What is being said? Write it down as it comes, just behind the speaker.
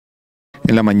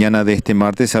En la mañana de este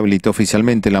martes se habilitó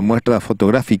oficialmente la muestra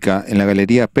fotográfica en la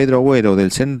galería Pedro Aguero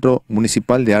del Centro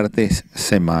Municipal de Arte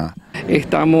Cema.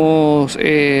 Estamos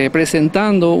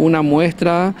presentando una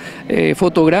muestra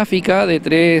fotográfica de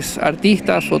 3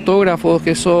 artistas, fotógrafos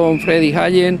que son Freddy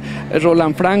Hayen,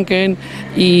 Roland Franken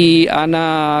y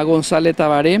Ana González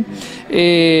Tabaré.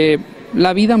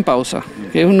 La vida en pausa,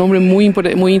 que es un nombre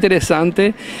muy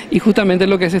interesante, y justamente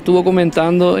lo que se estuvo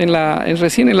comentando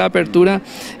recién en la apertura,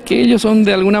 que ellos son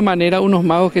de alguna manera unos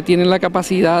magos que tienen la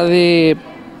capacidad de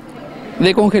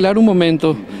congelar un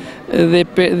momento,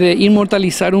 de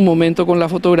inmortalizar un momento con la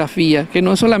fotografía, que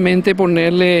no es solamente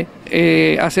ponerle,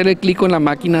 hacer el clic con la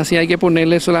máquina, sí hay que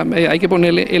ponerle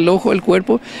el ojo, el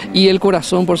cuerpo y el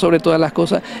corazón por sobre todas las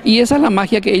cosas. Y esa es la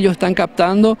magia que ellos están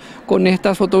captando con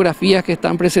estas fotografías que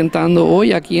están presentando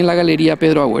hoy aquí en la galería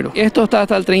Pedro Aguero. Esto está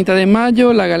hasta el 30 de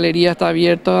mayo, la galería está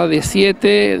abierta de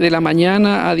 7 de la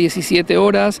mañana a 17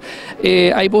 horas.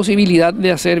 Hay posibilidad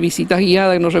de hacer visitas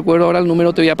guiadas, no recuerdo ahora el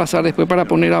número, te voy a pasar después para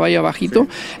poner ahí abajito.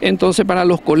 Entonces, para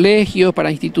los colegios,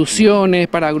 para instituciones,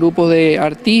 para grupos de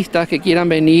artistas que quieran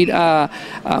venir a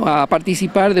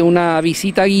participar de una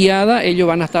visita guiada, ellos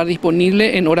van a estar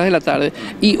disponibles en horas de la tarde.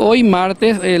 Y hoy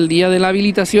martes, el día de la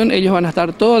habilitación, ellos van a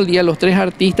estar todo el día, los 3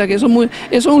 artistas, que eso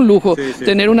es un lujo,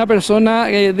 tener una persona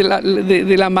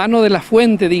de la mano de la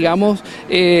fuente, digamos,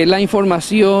 la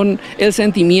información, el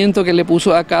sentimiento que le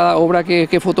puso a cada obra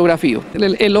que fotografió.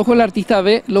 El ojo del artista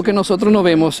ve lo que nosotros no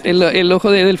vemos, el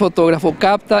ojo del fotógrafo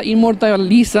capta,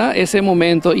 inmortaliza ese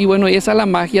momento, y bueno, esa es la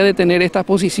magia de tener esta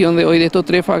exposición de hoy, de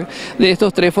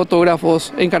estos tres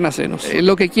fotógrafos encarnacenos.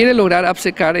 Lo que quiere lograr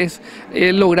Absecar es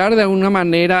lograr de alguna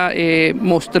manera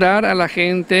mostrar a la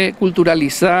gente,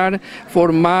 culturalizar,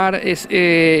 formar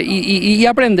y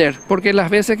aprender, porque las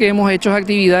veces que hemos hecho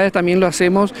actividades también lo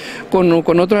hacemos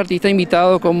con otros artistas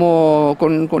invitados, como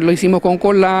lo hicimos con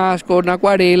collage, con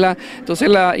acuarela, entonces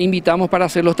la invitamos para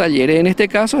hacer los talleres. En este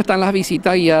caso están las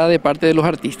visitas guiadas de parte de los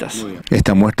artistas.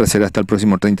 Esta muestra será hasta el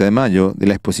próximo 30 de mayo de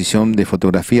la exposición de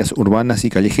fotografías urbanas y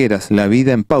callejeras, La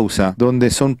vida en pausa,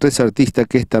 donde son 3 artistas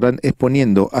que estarán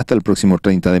exponiendo hasta el próximo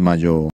 30 de mayo.